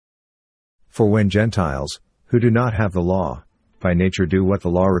For when Gentiles, who do not have the law, by nature do what the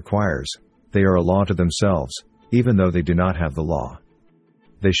law requires, they are a law to themselves, even though they do not have the law.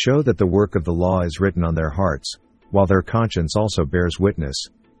 They show that the work of the law is written on their hearts, while their conscience also bears witness,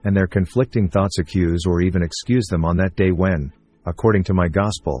 and their conflicting thoughts accuse or even excuse them on that day when, according to my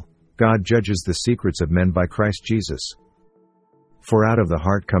gospel, God judges the secrets of men by Christ Jesus. For out of the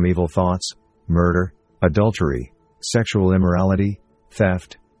heart come evil thoughts, murder, adultery, sexual immorality,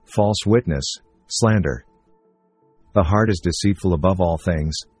 theft, false witness, slander. The heart is deceitful above all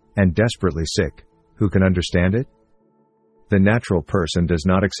things, and desperately sick. Who can understand it? The natural person does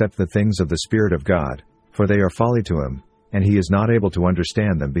not accept the things of the Spirit of God, for they are folly to him, and he is not able to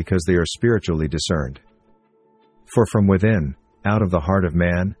understand them because they are spiritually discerned. For from within, out of the heart of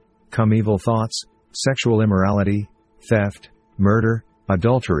man, come evil thoughts, sexual immorality, theft, murder,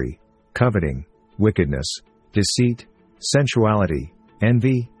 adultery, coveting, wickedness, deceit, sensuality,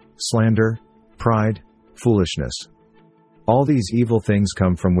 envy, slander, pride, foolishness. All these evil things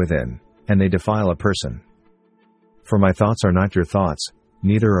come from within, and they defile a person. For my thoughts are not your thoughts,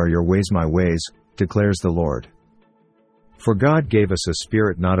 neither are your ways my ways, declares the Lord. For God gave us a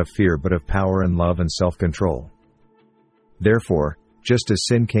spirit not of fear but of power and love and self-control. Therefore, just as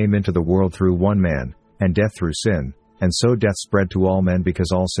sin came into the world through one man, and death through sin, and so death spread to all men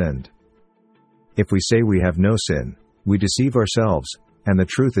because all sinned. If we say we have no sin, we deceive ourselves, and the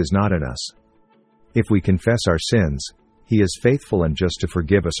truth is not in us. If we confess our sins, He is faithful and just to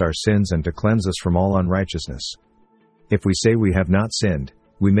forgive us our sins and to cleanse us from all unrighteousness. If we say we have not sinned,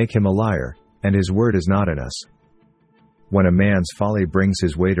 we make Him a liar, and His word is not in us. When a man's folly brings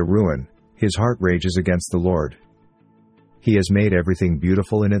his way to ruin, his heart rages against the Lord. He has made everything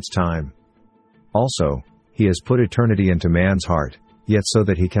beautiful in its time. Also, He has put eternity into man's heart, yet so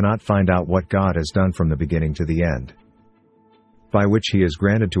that he cannot find out what God has done from the beginning to the end. By which He has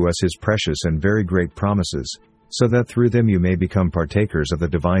granted to us His precious and very great promises, so that through them you may become partakers of the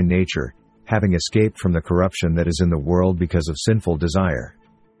divine nature, having escaped from the corruption that is in the world because of sinful desire.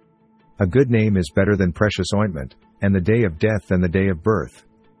 A good name is better than precious ointment, and the day of death than the day of birth.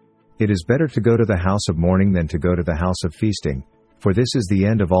 It is better to go to the house of mourning than to go to the house of feasting, for this is the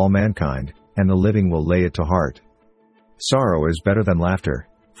end of all mankind, and the living will lay it to heart. Sorrow is better than laughter,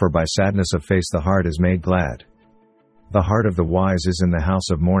 for by sadness of face the heart is made glad. The heart of the wise is in the house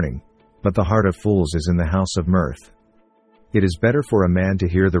of mourning, but the heart of fools is in the house of mirth. It is better for a man to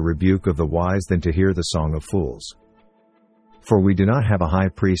hear the rebuke of the wise than to hear the song of fools. For we do not have a high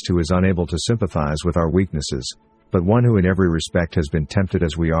priest who is unable to sympathize with our weaknesses, but one who in every respect has been tempted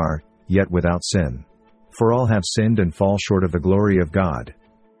as we are, yet without sin. For all have sinned and fall short of the glory of God.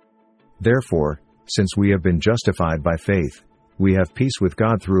 Therefore, since we have been justified by faith, we have peace with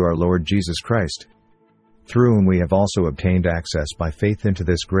God through our Lord Jesus Christ, through whom we have also obtained access by faith into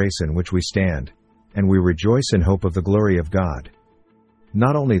this grace in which we stand, and we rejoice in hope of the glory of God.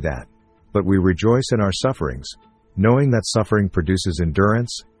 Not only that, but we rejoice in our sufferings, knowing that suffering produces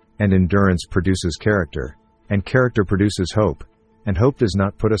endurance, and endurance produces character, and character produces hope, and hope does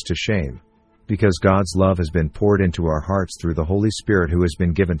not put us to shame, because God's love has been poured into our hearts through the Holy Spirit who has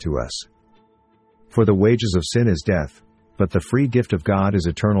been given to us. For the wages of sin is death, but the free gift of God is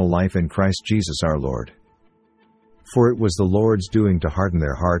eternal life in Christ Jesus our Lord. For it was the Lord's doing to harden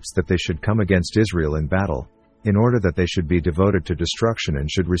their hearts that they should come against Israel in battle, in order that they should be devoted to destruction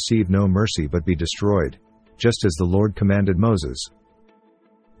and should receive no mercy but be destroyed, just as the Lord commanded Moses.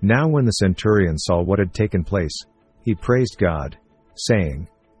 Now when the centurion saw what had taken place, he praised God, saying,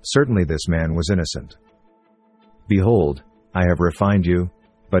 "Certainly this man was innocent. Behold, I have refined you,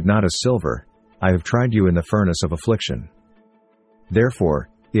 but not as silver, I have tried you in the furnace of affliction. Therefore,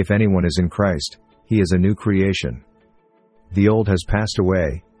 if anyone is in Christ, he is a new creation. The old has passed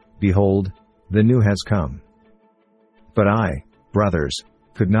away, behold, the new has come. But I, brothers,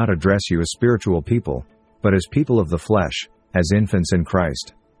 could not address you as spiritual people, but as people of the flesh, as infants in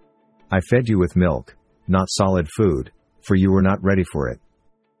Christ. I fed you with milk, not solid food, for you were not ready for it.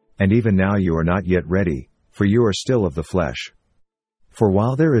 And even now you are not yet ready, for you are still of the flesh. For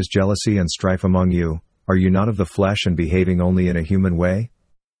while there is jealousy and strife among you, are you not of the flesh and behaving only in a human way?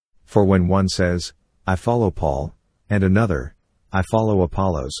 For when one says, I follow Paul, and another, I follow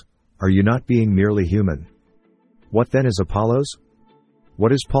Apollos, are you not being merely human? What then is Apollos?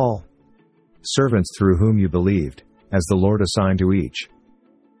 What is Paul? Servants through whom you believed, as the Lord assigned to each.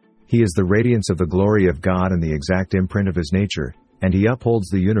 He is the radiance of the glory of God and the exact imprint of His nature, and He upholds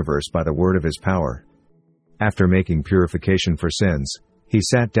the universe by the word of His power. After making purification for sins, He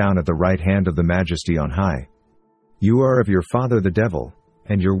sat down at the right hand of the Majesty on high. You are of your father the devil,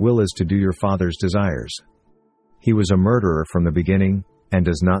 and your will is to do your father's desires. He was a murderer from the beginning, and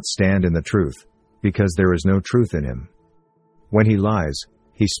does not stand in the truth, because there is no truth in him. When he lies,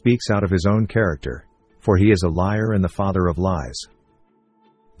 he speaks out of his own character, for he is a liar and the father of lies.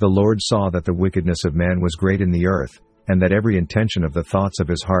 The Lord saw that the wickedness of man was great in the earth, and that every intention of the thoughts of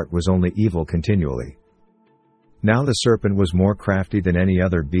his heart was only evil continually. Now the serpent was more crafty than any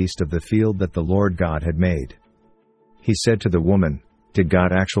other beast of the field that the Lord God had made. He said to the woman, "Did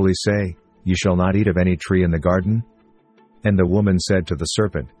God actually say, 'You shall not eat of any tree in the garden'?" And the woman said to the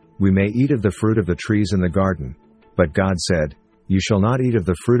serpent, "We may eat of the fruit of the trees in the garden, but God said, 'You shall not eat of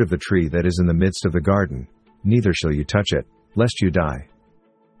the fruit of the tree that is in the midst of the garden, neither shall you touch it, lest you die.'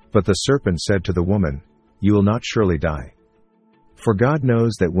 But the serpent said to the woman, 'You will not surely die. For God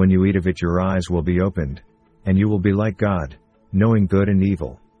knows that when you eat of it your eyes will be opened, and you will be like God, knowing good and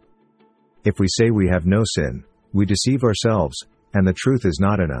evil.' If we say we have no sin, we deceive ourselves, and the truth is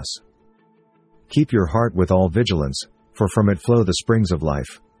not in us. Keep your heart with all vigilance, for from it flow the springs of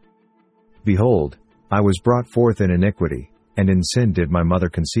life. Behold, I was brought forth in iniquity, and in sin did my mother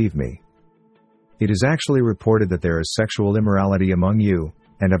conceive me. It is actually reported that there is sexual immorality among you,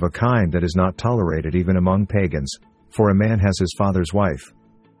 and of a kind that is not tolerated even among pagans, for a man has his father's wife.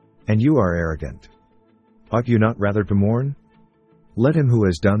 And you are arrogant. Ought you not rather to mourn? Let him who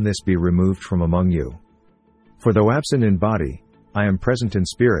has done this be removed from among you. For though absent in body, I am present in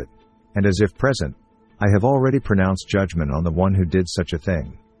spirit, and as if present, I have already pronounced judgment on the one who did such a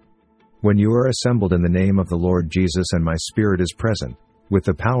thing. When you are assembled in the name of the Lord Jesus and my spirit is present, with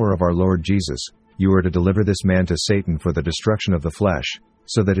the power of our Lord Jesus, you are to deliver this man to Satan for the destruction of the flesh,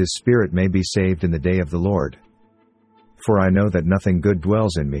 so that his spirit may be saved in the day of the Lord. For I know that nothing good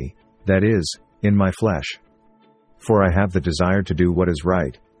dwells in me, that is, in my flesh. For I have the desire to do what is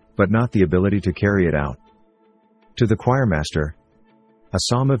right, but not the ability to carry it out. To the choirmaster, a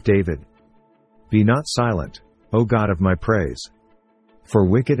psalm of David. Be not silent, O God of my praise. For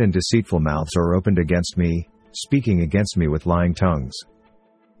wicked and deceitful mouths are opened against me, speaking against me with lying tongues.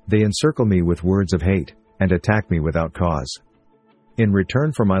 They encircle me with words of hate, and attack me without cause. In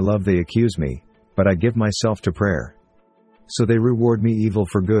return for my love they accuse me, but I give myself to prayer. So they reward me evil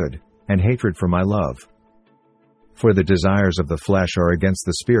for good, and hatred for my love. For the desires of the flesh are against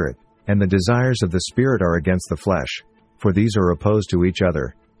the Spirit, and the desires of the Spirit are against the flesh, for these are opposed to each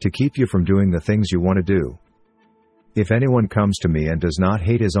other, to keep you from doing the things you want to do. If anyone comes to me and does not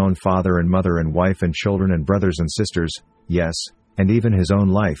hate his own father and mother and wife and children and brothers and sisters, yes, and even his own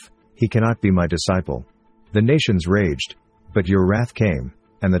life, he cannot be my disciple. The nations raged, but your wrath came,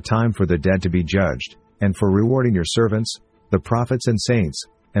 and the time for the dead to be judged, and for rewarding your servants, the prophets and saints,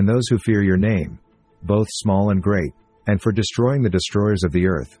 and those who fear your name, both small and great, and for destroying the destroyers of the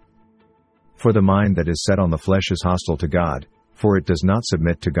earth. For the mind that is set on the flesh is hostile to God, for it does not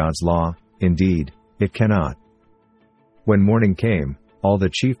submit to God's law, indeed, it cannot. When morning came, all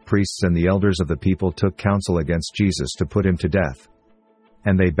the chief priests and the elders of the people took counsel against Jesus to put him to death.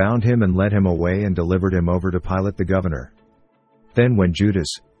 And they bound him and led him away and delivered him over to Pilate the governor. Then when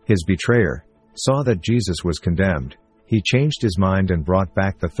Judas, his betrayer, saw that Jesus was condemned, he changed his mind and brought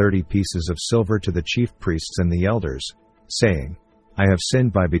back the 30 pieces of silver to the chief priests and the elders, saying, I have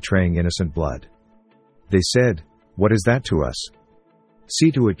sinned by betraying innocent blood. They said, What is that to us?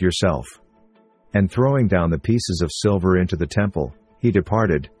 See to it yourself. And throwing down the pieces of silver into the temple, he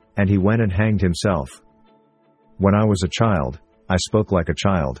departed, and he went and hanged himself. When I was a child, I spoke like a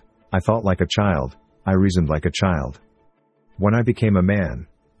child, I thought like a child, I reasoned like a child. When I became a man,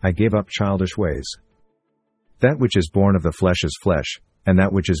 I gave up childish ways. That which is born of the flesh is flesh, and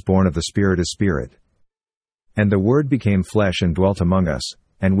that which is born of the Spirit is spirit. And the Word became flesh and dwelt among us,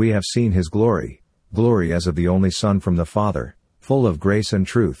 and we have seen his glory, glory as of the only Son from the Father, full of grace and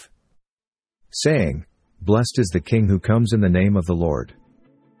truth. Saying, Blessed is the King who comes in the name of the Lord.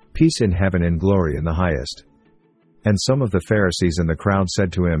 Peace in heaven and glory in the highest. And some of the Pharisees in the crowd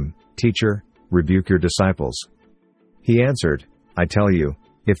said to him, Teacher, rebuke your disciples. He answered, I tell you,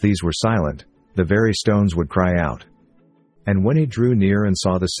 if these were silent, the very stones would cry out. And when he drew near and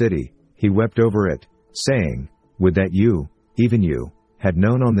saw the city, he wept over it, saying, Would that you, even you, had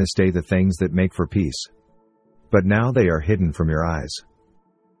known on this day the things that make for peace. But now they are hidden from your eyes.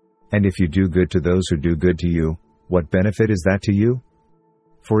 And if you do good to those who do good to you, what benefit is that to you?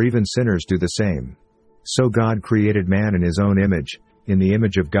 For even sinners do the same. So God created man in his own image, in the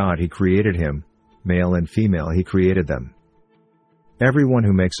image of God he created him, male and female he created them. Everyone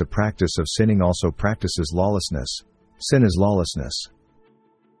who makes a practice of sinning also practices lawlessness. Sin is lawlessness.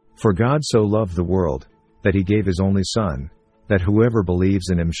 For God so loved the world, that he gave his only Son, that whoever believes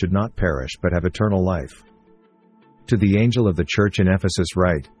in him should not perish but have eternal life. To the angel of the church in Ephesus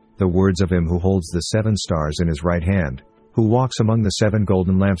write, the words of him who holds the 7 stars in his right hand, who walks among the 7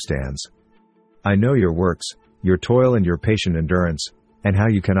 golden lampstands. I know your works, your toil and your patient endurance, and how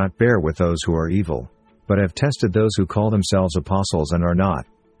you cannot bear with those who are evil, but have tested those who call themselves apostles and are not,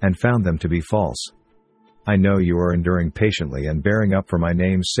 and found them to be false. I know you are enduring patiently and bearing up for my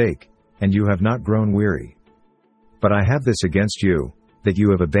name's sake, and you have not grown weary. But I have this against you, that you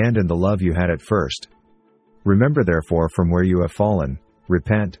have abandoned the love you had at first. Remember therefore from where you have fallen,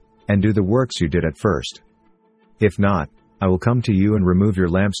 repent, and do the works you did at first. If not, I will come to you and remove your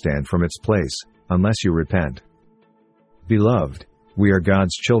lampstand from its place, unless you repent. Beloved, we are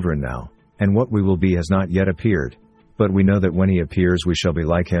God's children now, and what we will be has not yet appeared, but we know that when he appears we shall be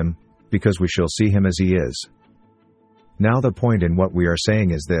like him, because we shall see him as he is. Now the point in what we are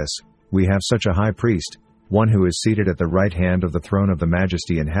saying is this: we have such a high priest, one who is seated at the right hand of the throne of the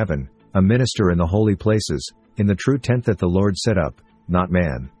Majesty in heaven, a minister in the holy places, in the true tent that the Lord set up, not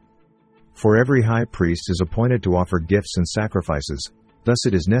man. For every high priest is appointed to offer gifts and sacrifices, thus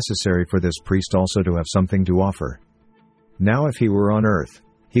it is necessary for this priest also to have something to offer. Now if he were on earth,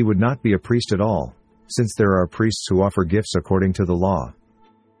 he would not be a priest at all, since there are priests who offer gifts according to the law.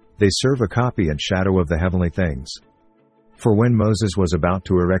 They serve a copy and shadow of the heavenly things. For when Moses was about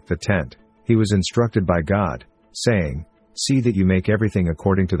to erect the tent, he was instructed by God, saying, "See that you make everything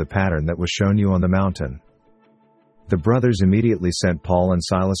according to the pattern that was shown you on the mountain." The brothers immediately sent Paul and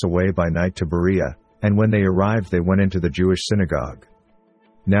Silas away by night to Berea, and when they arrived they went into the Jewish synagogue.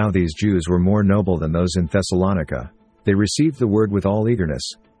 Now these Jews were more noble than those in Thessalonica. They received the word with all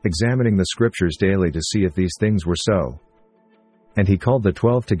eagerness, examining the Scriptures daily to see if these things were so. And he called the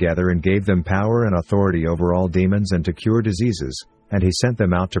 12 together and gave them power and authority over all demons and to cure diseases, and he sent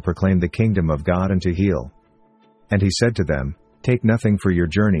them out to proclaim the kingdom of God and to heal. And he said to them, "Take nothing for your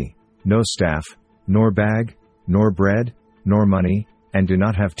journey, no staff, nor bag, nor bread, nor money, and do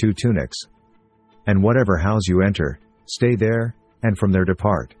not have 2 tunics. And whatever house you enter, stay there, and from there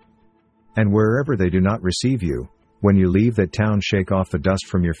depart. And wherever they do not receive you, when you leave that town shake off the dust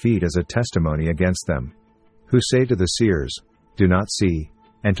from your feet as a testimony against them. Who say to the seers, 'Do not see,'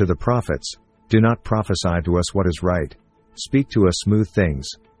 and to the prophets, 'Do not prophesy to us what is right. Speak to us smooth things,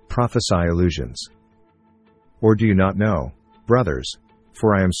 prophesy illusions.' Or do you not know, brothers,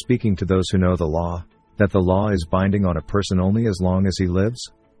 for I am speaking to those who know the law, that the law is binding on a person only as long as he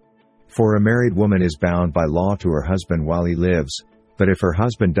lives? For a married woman is bound by law to her husband while he lives, but if her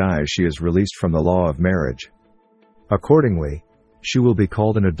husband dies she is released from the law of marriage. Accordingly, she will be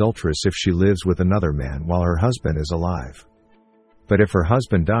called an adulteress if she lives with another man while her husband is alive. But if her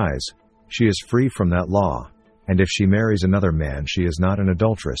husband dies, she is free from that law, and if she marries another man she is not an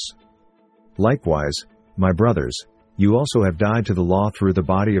adulteress. Likewise, my brothers, you also have died to the law through the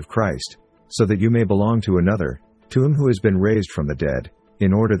body of Christ, so that you may belong to another, to him who has been raised from the dead,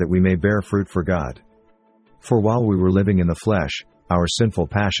 in order that we may bear fruit for God. For while we were living in the flesh, our sinful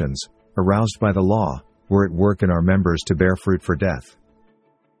passions, aroused by the law, were at work in our members to bear fruit for death.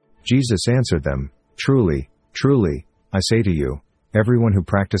 Jesus answered them, "Truly, truly, I say to you, everyone who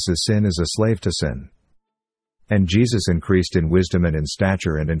practices sin is a slave to sin." And Jesus increased in wisdom and in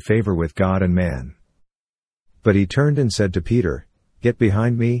stature and in favor with God and man. But he turned and said to Peter, "Get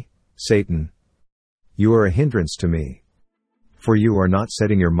behind me, Satan. You are a hindrance to me. For you are not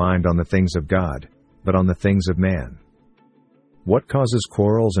setting your mind on the things of God, but on the things of man. What causes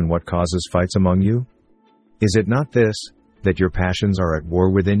quarrels and what causes fights among you? Is it not this, that your passions are at war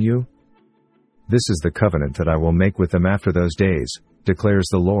within you? This is the covenant that I will make with them after those days, declares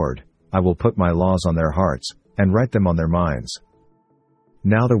the Lord. I will put my laws on their hearts, and write them on their minds.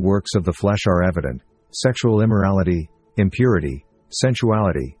 Now the works of the flesh are evident: sexual immorality, impurity,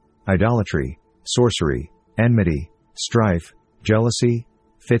 sensuality, idolatry, sorcery, enmity, strife, jealousy,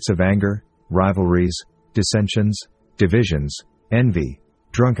 fits of anger, rivalries, dissensions, divisions, envy,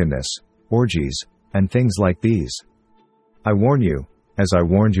 drunkenness, orgies, and things like these. I warn you, as I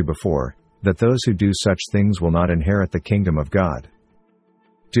warned you before, that those who do such things will not inherit the kingdom of God.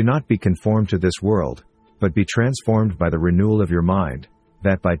 Do not be conformed to this world, but be transformed by the renewal of your mind,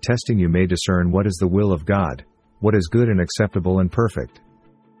 that by testing you may discern what is the will of God, what is good and acceptable and perfect.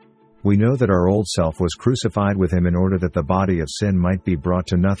 We know that our old self was crucified with him in order that the body of sin might be brought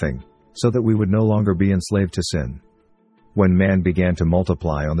to nothing, so that we would no longer be enslaved to sin. When man began to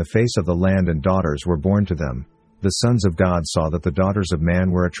multiply on the face of the land and daughters were born to them, the sons of God saw that the daughters of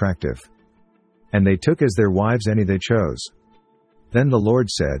man were attractive. And they took as their wives any they chose. Then the Lord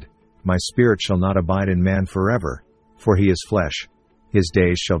said, My spirit shall not abide in man forever, for he is flesh. His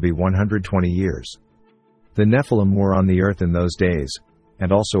days shall be 120 years. The Nephilim were on the earth in those days,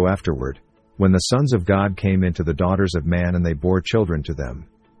 and also afterward, when the sons of God came into the daughters of man and they bore children to them.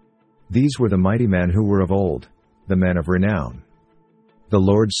 These were the mighty men who were of old, the men of renown. The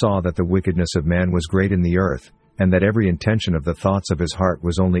Lord saw that the wickedness of man was great in the earth, and that every intention of the thoughts of his heart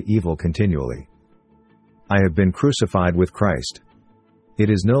was only evil continually. I have been crucified with Christ. It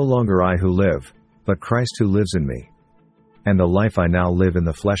is no longer I who live, but Christ who lives in me. And the life I now live in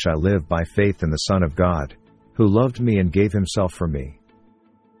the flesh I live by faith in the Son of God, who loved me and gave himself for me.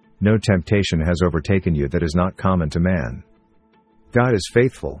 No temptation has overtaken you that is not common to man. God is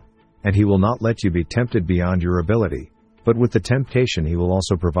faithful, and he will not let you be tempted beyond your ability, but with the temptation he will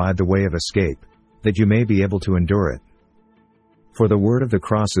also provide the way of escape, that you may be able to endure it. For the word of the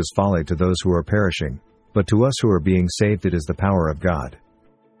cross is folly to those who are perishing, but to us who are being saved it is the power of God.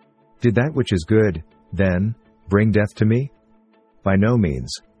 Did that which is good, then, bring death to me? By no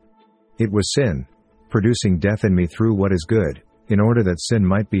means. It was sin, producing death in me through what is good, in order that sin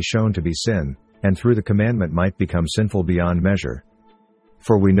might be shown to be sin, and through the commandment might become sinful beyond measure.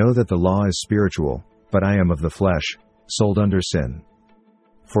 For we know that the law is spiritual, but I am of the flesh, sold under sin.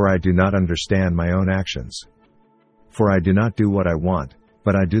 For I do not understand my own actions. For I do not do what I want,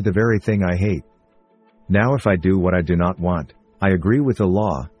 but I do the very thing I hate. Now if I do what I do not want, I agree with the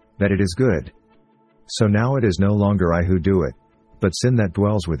law, that it is good. So now it is no longer I who do it, but sin that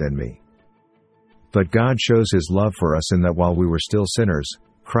dwells within me. But God shows his love for us in that while we were still sinners,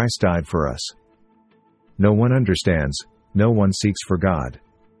 Christ died for us. No one understands, no one seeks for God.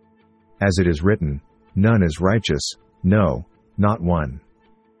 As it is written, none is righteous, no, not one.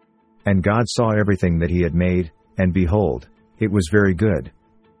 And God saw everything that he had made, and behold, it was very good.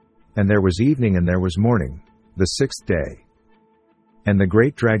 And there was evening and there was morning, the sixth day. And the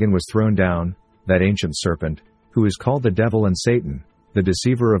great dragon was thrown down, that ancient serpent, who is called the devil and Satan, the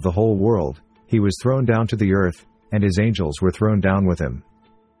deceiver of the whole world. He was thrown down to the earth, and his angels were thrown down with him.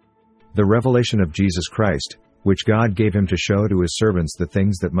 The revelation of Jesus Christ, which God gave him to show to his servants the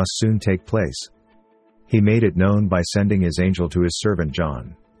things that must soon take place. He made it known by sending his angel to his servant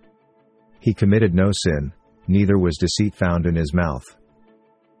John. He committed no sin, neither was deceit found in his mouth.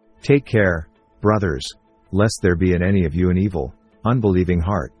 Take care, brothers, lest there be in any of you an evil, unbelieving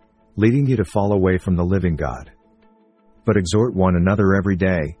heart, leading you to fall away from the living God. But exhort one another every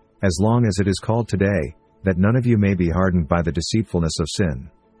day, as long as it is called today, that none of you may be hardened by the deceitfulness of sin.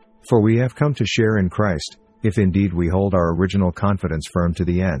 For we have come to share in Christ, if indeed we hold our original confidence firm to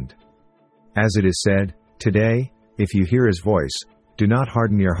the end. As it is said, today, if you hear his voice, do not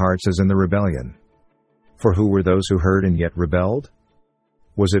harden your hearts as in the rebellion. For who were those who heard and yet rebelled?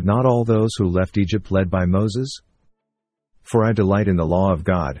 Was it not all those who left Egypt led by Moses? For I delight in the law of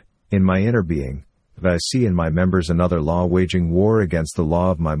God, in my inner being, but I see in my members another law waging war against the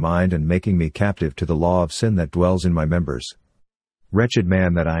law of my mind and making me captive to the law of sin that dwells in my members. Wretched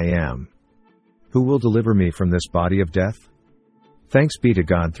man that I am! Who will deliver me from this body of death? Thanks be to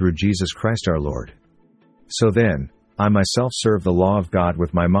God through Jesus Christ our Lord. So then, I myself serve the law of God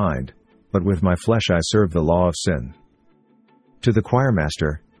with my mind, but with my flesh I serve the law of sin. To the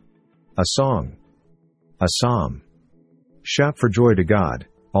choirmaster, a song, a psalm. Shout for joy to God,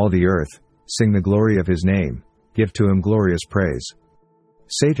 all the earth, sing the glory of his name, give to him glorious praise.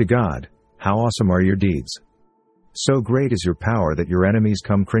 Say to God, how awesome are your deeds! So great is your power that your enemies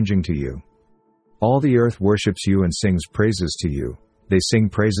come cringing to you. All the earth worships you and sings praises to you, they sing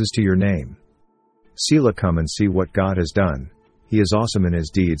praises to your name. Selah, come and see what God has done, he is awesome in his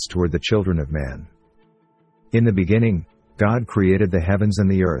deeds toward the children of man. In the beginning, God created the heavens and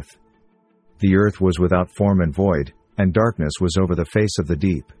the earth. The earth was without form and void, and darkness was over the face of the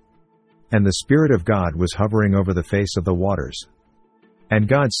deep. And the Spirit of God was hovering over the face of the waters. And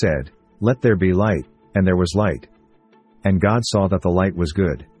God said, let there be light, and there was light. And God saw that the light was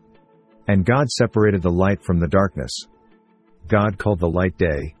good. And God separated the light from the darkness. God called the light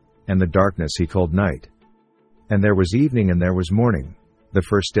day, and the darkness he called night. And there was evening and there was morning, the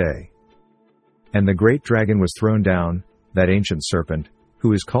first day. And the great dragon was thrown down, that ancient serpent,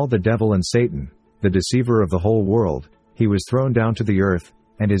 who is called the devil and Satan, the deceiver of the whole world. He was thrown down to the earth,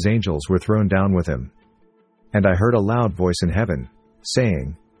 and his angels were thrown down with him. And I heard a loud voice in heaven,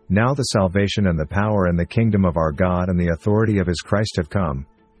 saying, now the salvation and the power and the kingdom of our God and the authority of his Christ have come,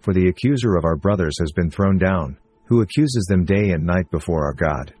 for the accuser of our brothers has been thrown down, who accuses them day and night before our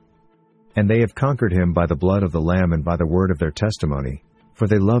God. And they have conquered him by the blood of the Lamb and by the word of their testimony, for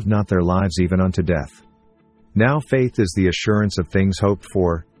they loved not their lives even unto death. Now faith is the assurance of things hoped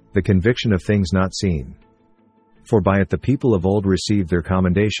for, the conviction of things not seen. For by it the people of old received their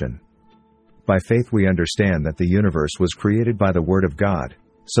commendation. By faith we understand that the universe was created by the word of God,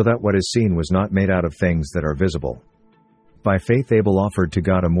 so that what is seen was not made out of things that are visible. By faith Abel offered to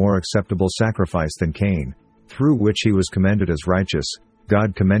God a more acceptable sacrifice than Cain, through which he was commended as righteous,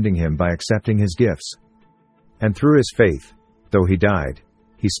 God commending him by accepting his gifts. And through his faith, though he died,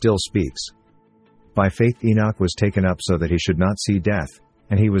 he still speaks. By faith Enoch was taken up so that he should not see death,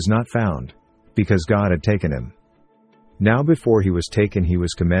 and he was not found, because God had taken him. Now before he was taken he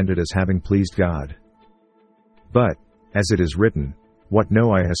was commended as having pleased God. But, as it is written, what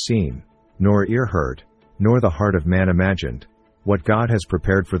no eye has seen, nor ear heard, nor the heart of man imagined, what God has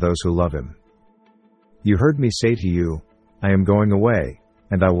prepared for those who love him. You heard me say to you, I am going away,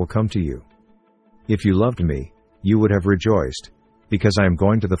 and I will come to you. If you loved me, you would have rejoiced, because I am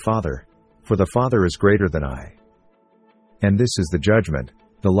going to the Father, for the Father is greater than I. And this is the judgment,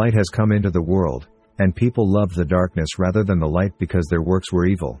 the light has come into the world, and people loved the darkness rather than the light because their works were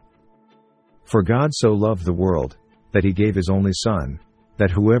evil. For God so loved the world, that he gave his only Son,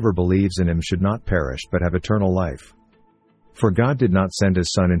 that whoever believes in him should not perish but have eternal life. For God did not send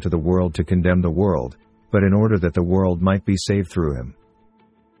his Son into the world to condemn the world, but in order that the world might be saved through him.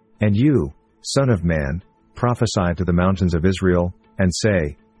 And you, Son of man, prophesy to the mountains of Israel, and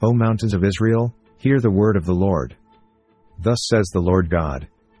say, O mountains of Israel, hear the word of the Lord. Thus says the Lord God,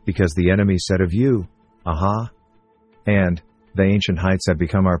 because the enemy said of you, Aha! And, the ancient heights have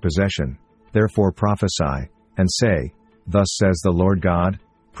become our possession, therefore prophesy, and say, Thus says the Lord God,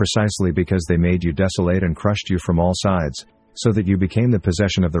 precisely because they made you desolate and crushed you from all sides, so that you became the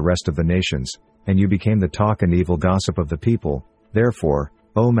possession of the rest of the nations, and you became the talk and evil gossip of the people. Therefore,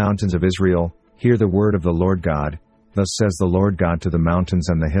 O mountains of Israel, hear the word of the Lord God. Thus says the Lord God to the mountains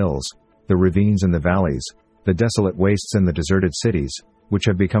and the hills, the ravines and the valleys, the desolate wastes and the deserted cities, which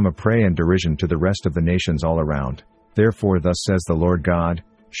have become a prey and derision to the rest of the nations all around. Therefore thus says the Lord God,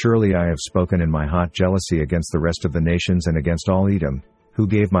 Surely I have spoken in my hot jealousy against the rest of the nations and against all Edom, who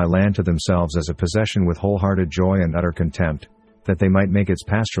gave my land to themselves as a possession with wholehearted joy and utter contempt, that they might make its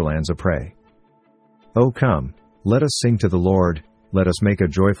pasturelands a prey. O come, let us sing to the Lord, let us make a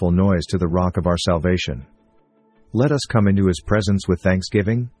joyful noise to the rock of our salvation. Let us come into his presence with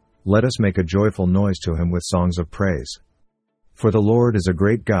thanksgiving, let us make a joyful noise to him with songs of praise. For the Lord is a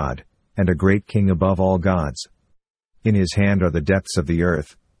great God, and a great King above all gods. In his hand are the depths of the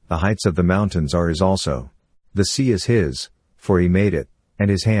earth, the heights of the mountains are his also. The sea is his, for he made it, and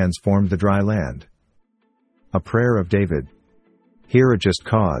his hands formed the dry land. A prayer of David. Hear a just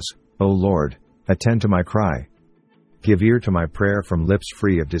cause, O Lord, attend to my cry. Give ear to my prayer from lips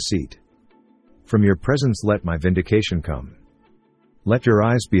free of deceit. From your presence let my vindication come. Let your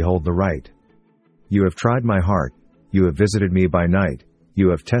eyes behold the right. You have tried my heart, you have visited me by night,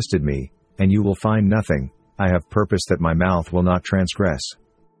 you have tested me, and you will find nothing. I have purposed that my mouth will not transgress.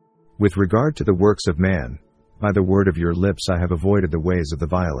 With regard to the works of man, by the word of your lips I have avoided the ways of the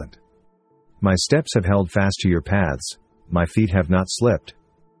violent. My steps have held fast to your paths, my feet have not slipped.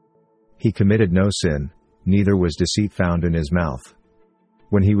 He committed no sin, neither was deceit found in his mouth.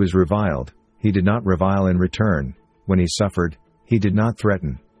 When he was reviled, he did not revile in return. When he suffered, he did not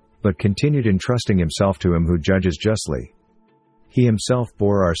threaten, but continued entrusting himself to him who judges justly. He himself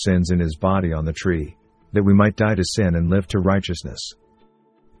bore our sins in his body on the tree, that we might die to sin and live to righteousness.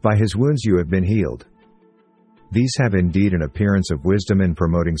 By his wounds you have been healed. These have indeed an appearance of wisdom in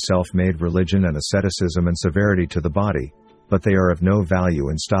promoting self-made religion and asceticism and severity to the body, but they are of no value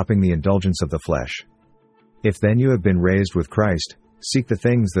in stopping the indulgence of the flesh. If then you have been raised with Christ, seek the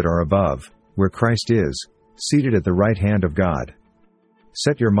things that are above, where Christ is, seated at the right hand of God.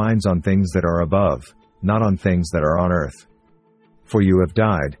 Set your minds on things that are above, not on things that are on earth. For you have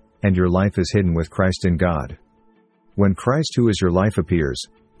died, and your life is hidden with Christ in God. When Christ who is your life appears,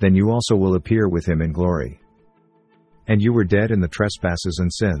 then you also will appear with him in glory. And you were dead in the trespasses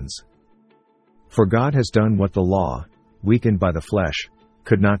and sins. For God has done what the law, weakened by the flesh,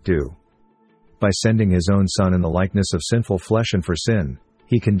 could not do. By sending his own Son in the likeness of sinful flesh and for sin,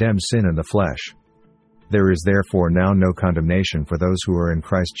 he condemned sin in the flesh. There is therefore now no condemnation for those who are in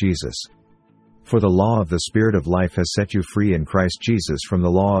Christ Jesus. For the law of the Spirit of life has set you free in Christ Jesus from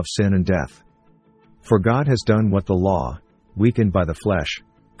the law of sin and death. For God has done what the law, weakened by the flesh,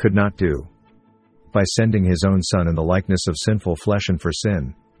 could not do. By sending his own Son in the likeness of sinful flesh and for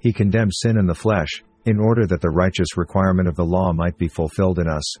sin, he condemned sin in the flesh, in order that the righteous requirement of the law might be fulfilled in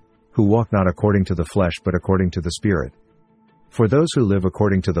us, who walk not according to the flesh but according to the Spirit. For those who live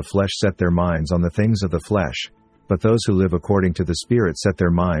according to the flesh set their minds on the things of the flesh, but those who live according to the Spirit set their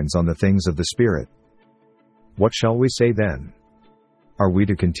minds on the things of the Spirit. What shall we say then? Are we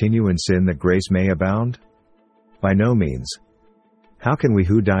to continue in sin that grace may abound? By no means. How can we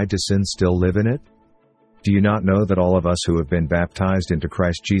who died to sin still live in it? Do you not know that all of us who have been baptized into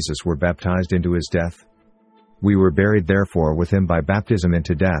Christ Jesus were baptized into his death? We were buried therefore with him by baptism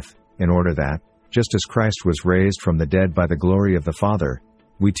into death, in order that, just as Christ was raised from the dead by the glory of the Father,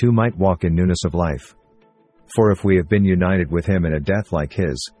 we too might walk in newness of life. For if we have been united with him in a death like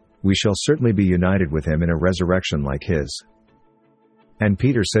his, we shall certainly be united with him in a resurrection like his. And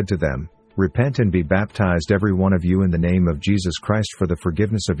Peter said to them, Repent and be baptized every one of you in the name of Jesus Christ for the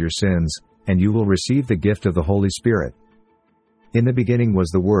forgiveness of your sins, and you will receive the gift of the Holy Spirit. In the beginning was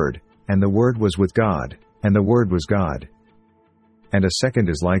the Word, and the Word was with God, and the Word was God. And a second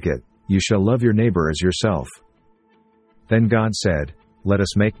is like it, You shall love your neighbor as yourself. Then God said, Let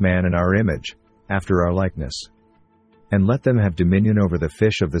us make man in our image, after our likeness. And let them have dominion over the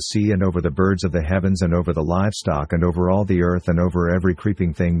fish of the sea and over the birds of the heavens and over the livestock and over all the earth and over every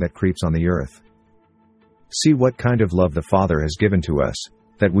creeping thing that creeps on the earth. See what kind of love the Father has given to us,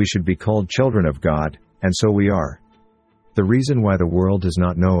 that we should be called children of God, and so we are. The reason why the world does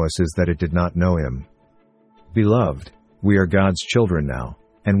not know us is that it did not know him. Beloved, we are God's children now,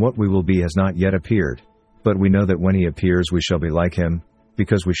 and what we will be has not yet appeared, but we know that when he appears we shall be like him,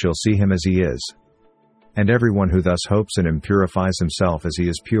 because we shall see him as he is. And everyone who thus hopes in him purifies himself as he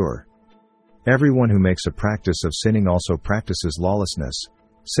is pure. Everyone who makes a practice of sinning also practices lawlessness.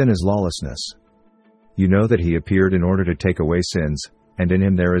 Sin is lawlessness. You know that he appeared in order to take away sins, and in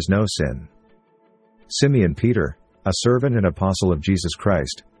him there is no sin. Simeon Peter, a servant and apostle of Jesus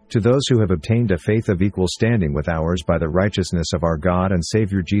Christ, to those who have obtained a faith of equal standing with ours by the righteousness of our God and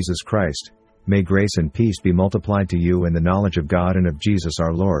Savior Jesus Christ, may grace and peace be multiplied to you in the knowledge of God and of Jesus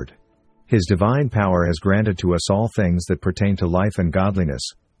our Lord. His divine power has granted to us all things that pertain to life and godliness,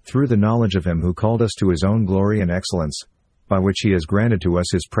 through the knowledge of him who called us to his own glory and excellence, by which he has granted to us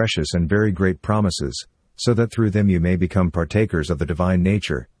his precious and very great promises, so that through them you may become partakers of the divine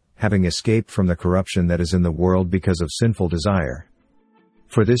nature, having escaped from the corruption that is in the world because of sinful desire.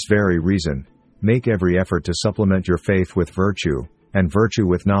 For this very reason, make every effort to supplement your faith with virtue, and virtue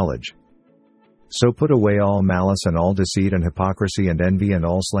with knowledge. So put away all malice and all deceit and hypocrisy and envy and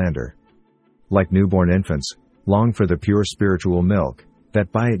all slander. Like newborn infants, long for the pure spiritual milk,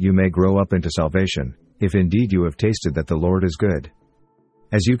 that by it you may grow up into salvation, if indeed you have tasted that the Lord is good.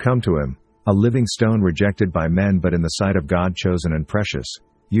 As you come to him, a living stone rejected by men but in the sight of God chosen and precious,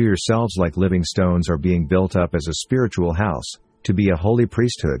 you yourselves like living stones are being built up as a spiritual house, to be a holy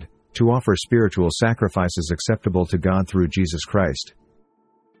priesthood, to offer spiritual sacrifices acceptable to God through Jesus Christ.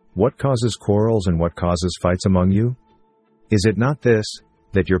 What causes quarrels and what causes fights among you? Is it not this,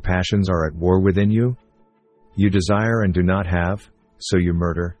 that your passions are at war within you? You desire and do not have, so you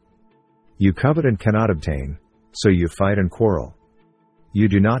murder. You covet and cannot obtain, so you fight and quarrel. You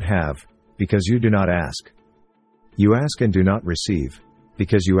do not have, because you do not ask. You ask and do not receive,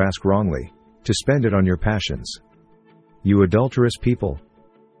 because you ask wrongly, to spend it on your passions. You adulterous people!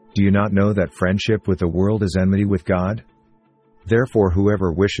 Do you not know that friendship with the world is enmity with God? Therefore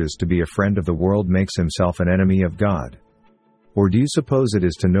whoever wishes to be a friend of the world makes himself an enemy of God. Or do you suppose it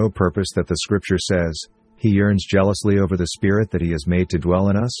is to no purpose that the Scripture says, He yearns jealously over the Spirit that He has made to dwell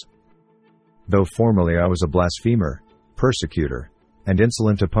in us? Though formerly I was a blasphemer, persecutor, and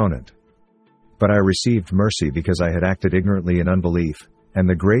insolent opponent. But I received mercy because I had acted ignorantly in unbelief, and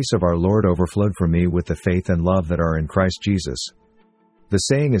the grace of our Lord overflowed from me with the faith and love that are in Christ Jesus. The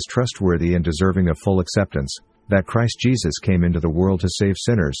saying is trustworthy and deserving of full acceptance, that Christ Jesus came into the world to save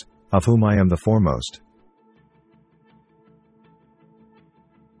sinners, of whom I am the foremost.